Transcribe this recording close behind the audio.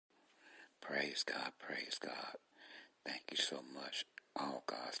Praise God, praise God. Thank you so much, all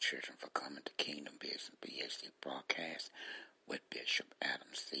God's children, for coming to Kingdom Business BHC broadcast with Bishop Adam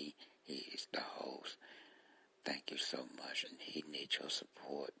C. He is the host. Thank you so much, and he needs your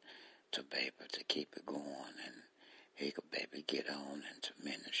support to be able to keep it going, and he could be able to get on and to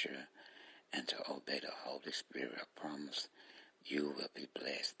minister and to obey the Holy Spirit. I promise you will be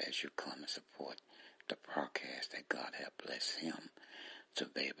blessed as you come and support the broadcast that God has blessed him to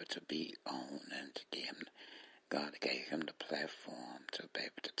be able to be on, and to give him, God gave him the platform to be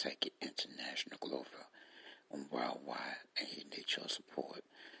able to take it international, global, and worldwide, and he needs your support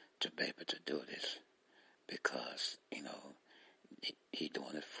to be able to do this, because, he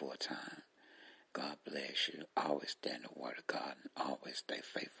doing it full time. God bless you. Always stand the word of God, and always stay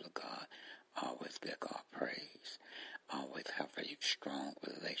faithful to God. Always give God praise. Always have a strong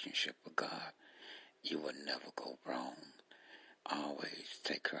relationship with God. You will never go wrong. Always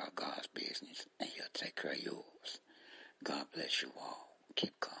take care of God's business, and he'll take care of yours. God bless you all.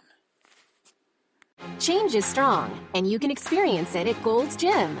 Keep coming. Change is strong, and you can experience it at Gold's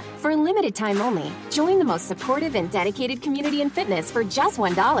Gym. For a limited time only, join the most supportive and dedicated community in fitness for just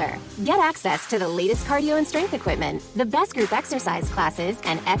 $1. Get access to the latest cardio and strength equipment, the best group exercise classes,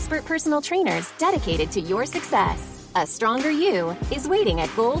 and expert personal trainers dedicated to your success. A stronger you is waiting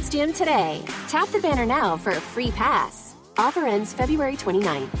at Gold's Gym today. Tap the banner now for a free pass. Offer ends February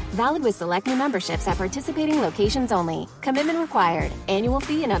 29th. Valid with select new memberships at participating locations only. Commitment required. Annual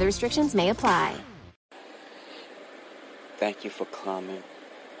fee and other restrictions may apply. Thank you for coming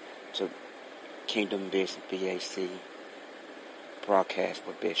to Kingdom Business BAC broadcast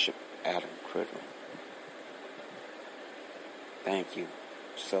with Bishop Adam Criddle. Thank you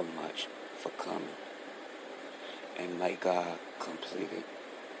so much for coming. And may God complete it.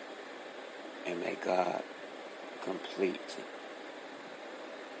 And may God complete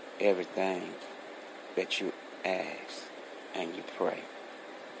everything that you ask and you pray.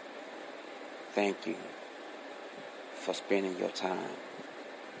 Thank you for spending your time.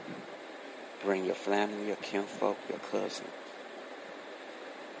 Bring your family, your kinfolk, your cousins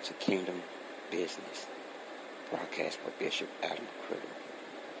to Kingdom Business broadcast with Bishop Adam Criddle,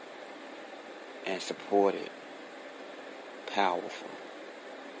 and support it. Powerful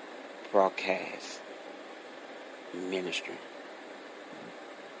broadcast ministry,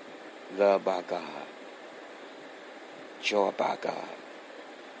 love by God, joy by God,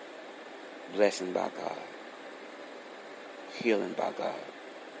 blessing by God, healing by God.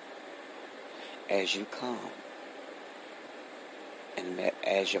 As you come, and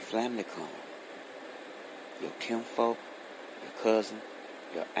as your family come, your kinfolk, your cousin,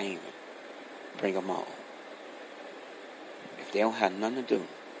 your aunt, bring them on. If they don't have nothing to do,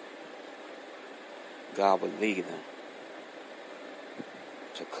 God will lead them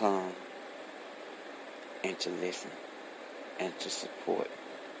to come and to listen and to support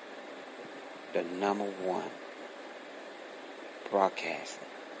the number one broadcasting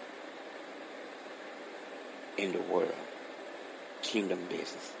in the world, Kingdom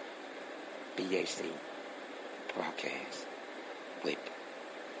Business BAC broadcast, with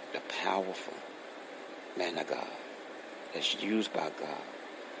the powerful man of God that's used by God,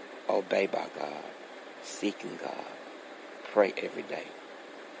 obeyed by God, seeking God, pray every day,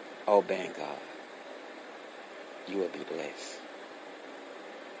 obeying God. You will be blessed.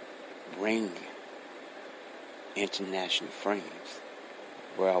 Bring international friends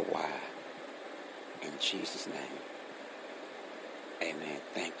worldwide in Jesus' name. Amen.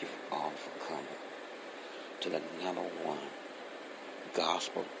 Thank you all for coming to the number one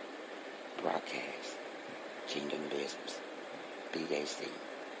gospel broadcast, Kingdom Business BAC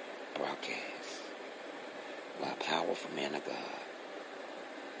broadcast, by a powerful man of God,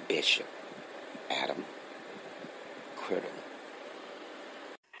 Bishop Adam Criddle.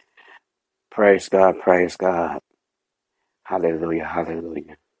 Praise God, praise God. Hallelujah,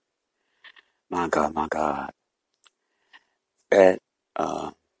 hallelujah. My God, my God. That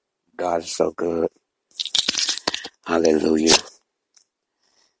God is so good. Hallelujah.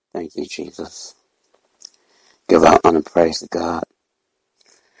 Thank you, Jesus. Give our honor and praise to God.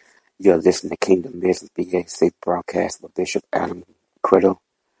 You're listening to Kingdom Business BAC broadcast with Bishop Adam Criddle,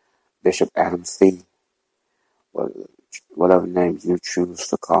 Bishop Adam C. Whatever name you choose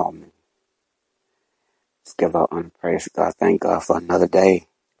to call me. Let's give our honor and praise to God. Thank God for another day.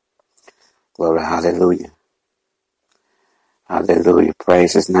 Glory, hallelujah. Hallelujah.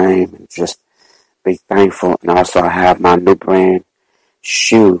 Praise his name and just be thankful. And also I have my new brand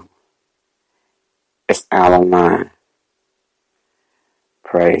shoe. It's out online.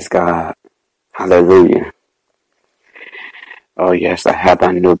 Praise God. Hallelujah. Oh yes, I have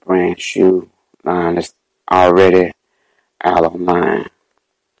a new brand shoe line that's already out online.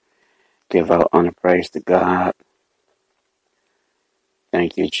 Give out honor praise to God.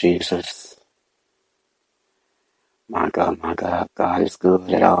 Thank you, Jesus. My God, God is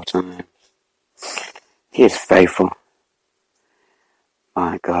good at all times. He is faithful.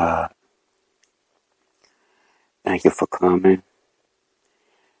 My God. Thank you for coming.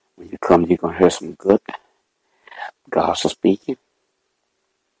 When you come, you're going to hear some good gospel speaking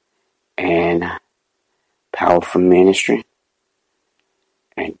and powerful ministry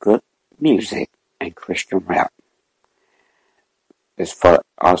and good music and Christian rap. It's for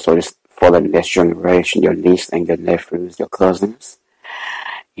the next generation, your niece and your nephews, your cousins.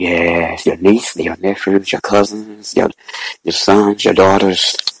 Yes, your niece, your nephews, your cousins, your sons, your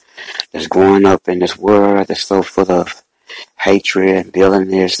daughters that's growing up in this world that's so full of hatred and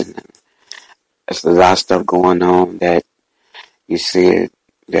villainy, and there's a lot of stuff going on that you see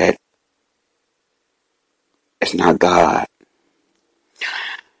that it's not God.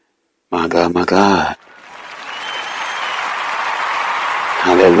 My God.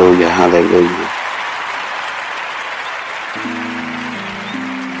 Hallelujah, hallelujah.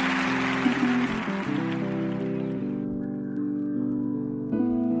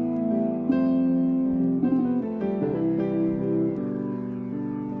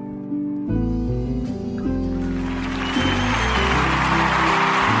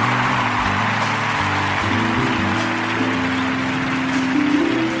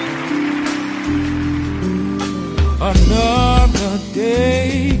 Another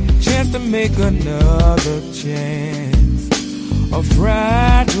day, chance to make another chance. A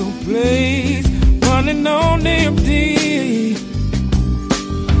fragile place, running on empty.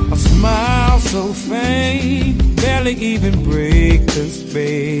 A smile so faint, barely even break the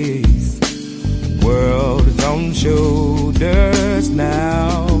space. World is on shoulders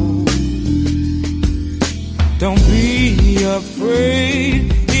now. Don't be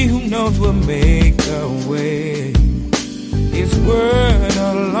afraid, he who knows will make a way. His word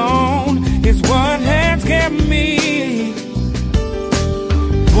alone is what has kept me.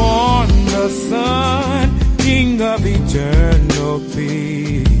 Born the Son, King of eternal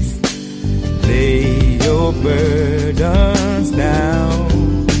peace. Lay your burdens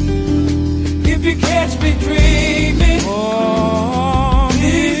down. If you catch me dreaming,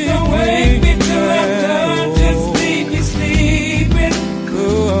 please don't wake me till I'm done. Just leave me sleeping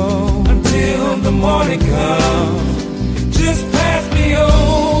until the morning comes. Just pass me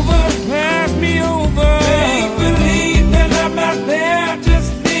over. Make believe that I'm not there.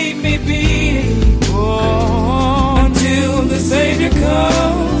 Just leave me be until the Savior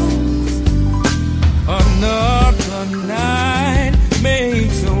comes. Another night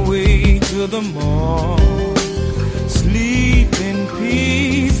makes a way to the morn.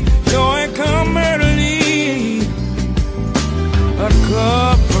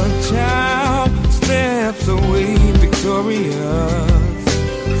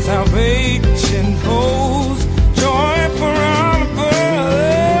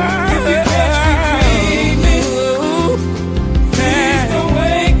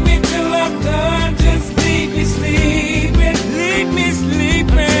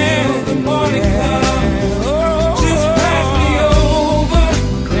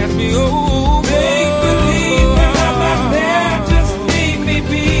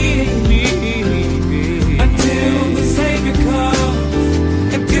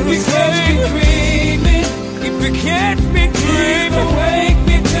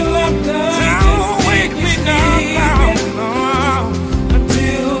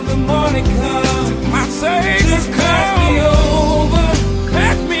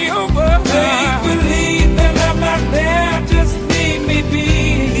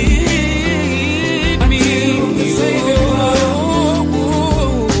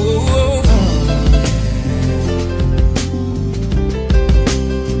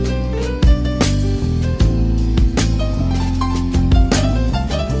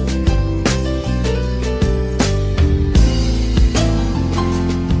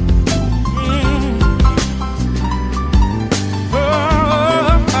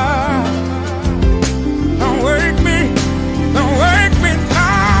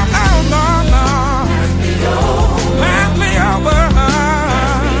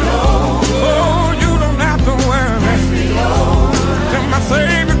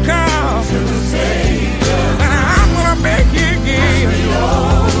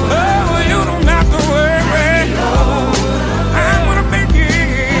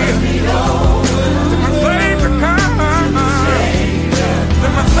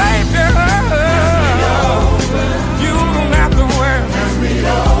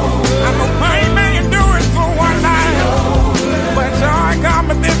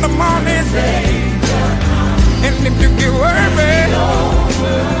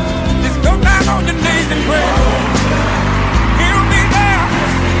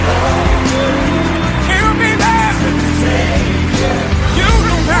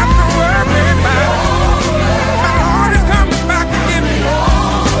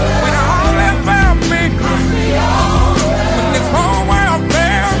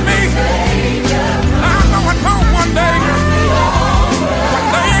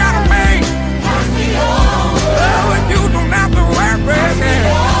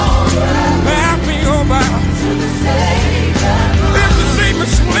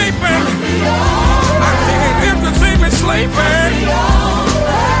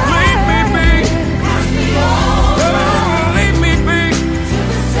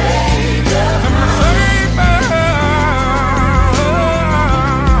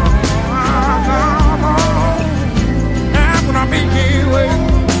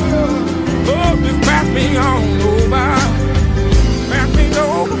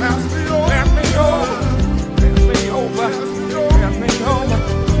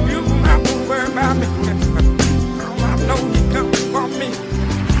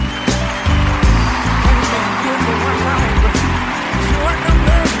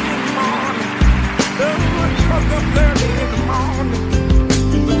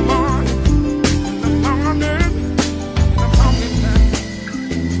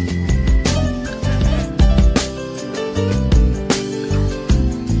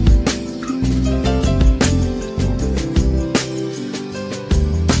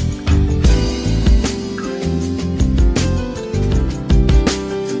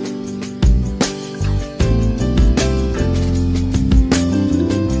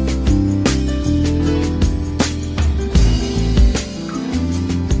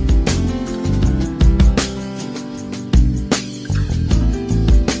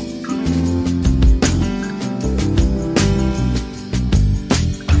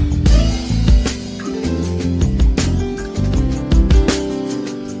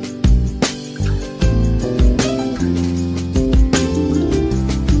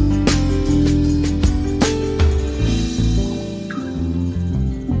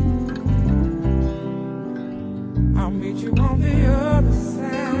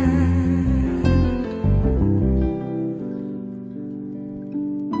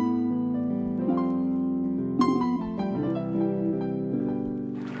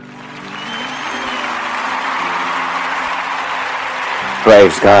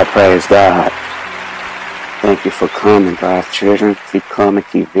 Praise God, praise God. Thank you for coming, God's children. Keep coming,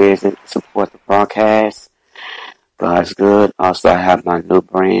 keep visiting, support the broadcast. God's good. Also, I have my new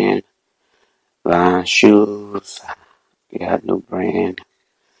brand line shoes. We have new brand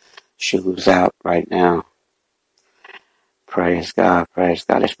shoes out right now. Praise God, praise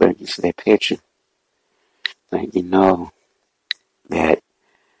God. Let's bring you to that picture. Thank you know that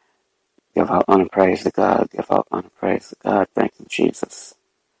give our honor, praise to God. Give our honor, praise to God. Thank you, Jesus.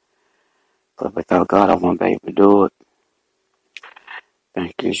 But without God, I won't be able to do it.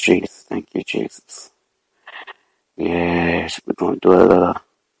 Thank you, Jesus. Thank you, Jesus. Yes, we're going to do a little,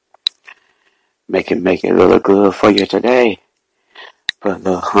 make it a little good for you today. For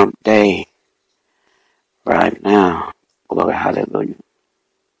the hump day right now. Glory, hallelujah.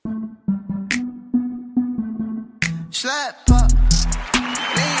 Slap up,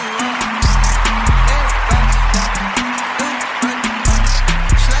 lean up,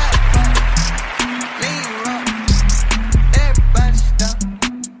 everybody stop,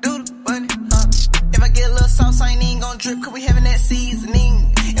 do the bunny hop. If I get a little sauce, I ain't even gon' drip, cause we having that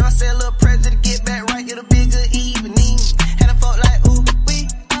seasoning. If I say a little prayer to get back right, it'll be a good evening. And I fuck like, ooh, we,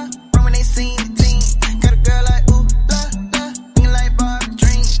 from when they seen the team. Got a girl like, ooh, la, la, looking like Barbie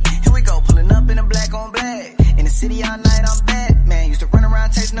Dream. Here we go, pulling up in a black on black. In the city all night, I'm bad, man. Used to run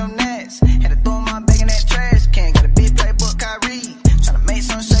around chasing them gnats. Had to throw my bag in that trash can. Got a big playbook, Kyrie. Tryna make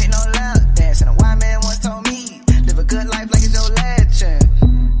some shake, no loud dance. And a white man once told me, live a good life like it's your last chance.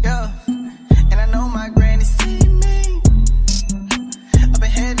 Yeah, and I know my granny see me up in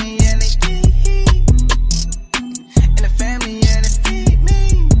heaven, yeah, they eat. And the family, yeah, they feed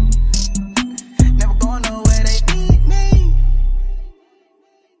me. Never going nowhere, they need me.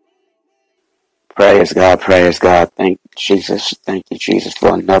 Praise God, praise God. Thank you, Jesus,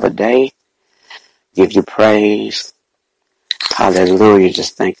 for another day. Give you praise. Hallelujah.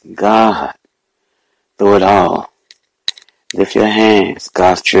 Just thanking God through it all. Lift your hands,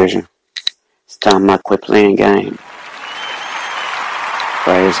 God's children. It's time I quit playing games.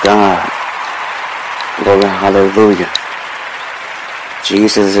 Praise God. Glory, hallelujah.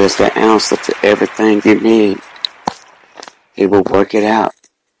 Jesus is the answer to everything you need. He will work it out.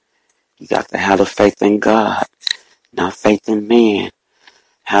 You got to have the faith in God, not faith in men.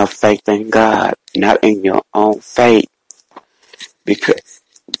 Have faith in God, not in your own faith. Be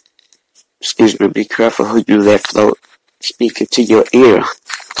careful who you let float speak into your ear.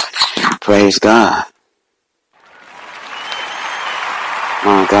 Praise God.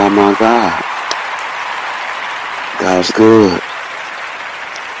 My God, my God. God's good.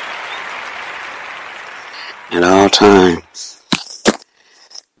 At all times.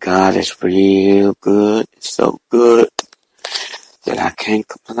 God is real good. It's so good that I can't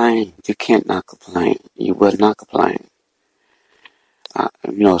complain. You can't not complain. You will not complain.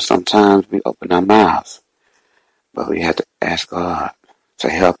 Sometimes we open our mouths, but we have to ask God to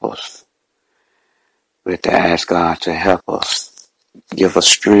help us. We have to ask God to help us, give us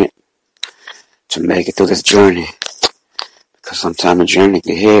strength to make it through this journey. Because sometimes the journey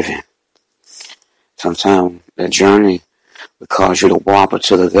get heavy. Sometimes the journey will cause you to wobble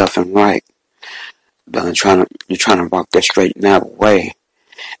to the left and right. But you're trying to walk that straight and narrow way.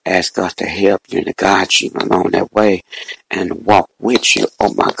 Ask God to help you and to guide you along that way and walk with you.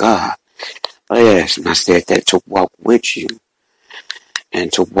 Oh my God. Yes, and I said that, to walk with you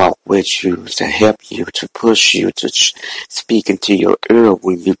and to walk with you, to help you, to push you, to speak into your ear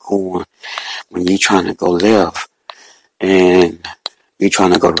when you're trying to go left and you're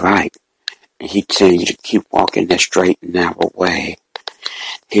trying to go right. And He telling you to keep walking that straight and narrow way.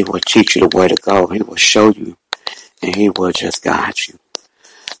 He will teach you the way to go. He will show you and He will just guide you.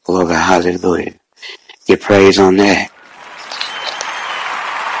 Glory, hallelujah. Give praise on that.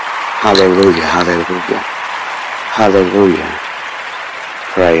 Hallelujah, hallelujah, hallelujah.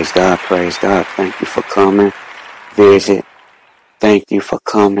 Praise God, praise God. Thank you for coming. Visit. Thank you for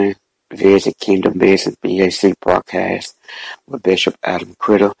coming. Visit Kingdom Business BAC broadcast with Bishop Adam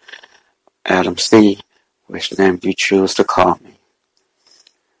Critter, Adam C., which name you choose to call me.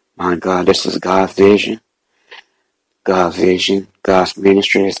 My God, this is God's vision. God's vision, God's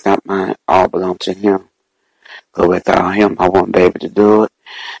ministry is not mine. All belong to Him. But without Him, I won't be able to do it.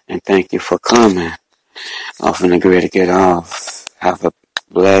 And thank you for coming. I'm finna get ready to get off. Have a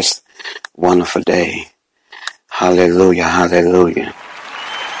blessed, wonderful day. Hallelujah, hallelujah.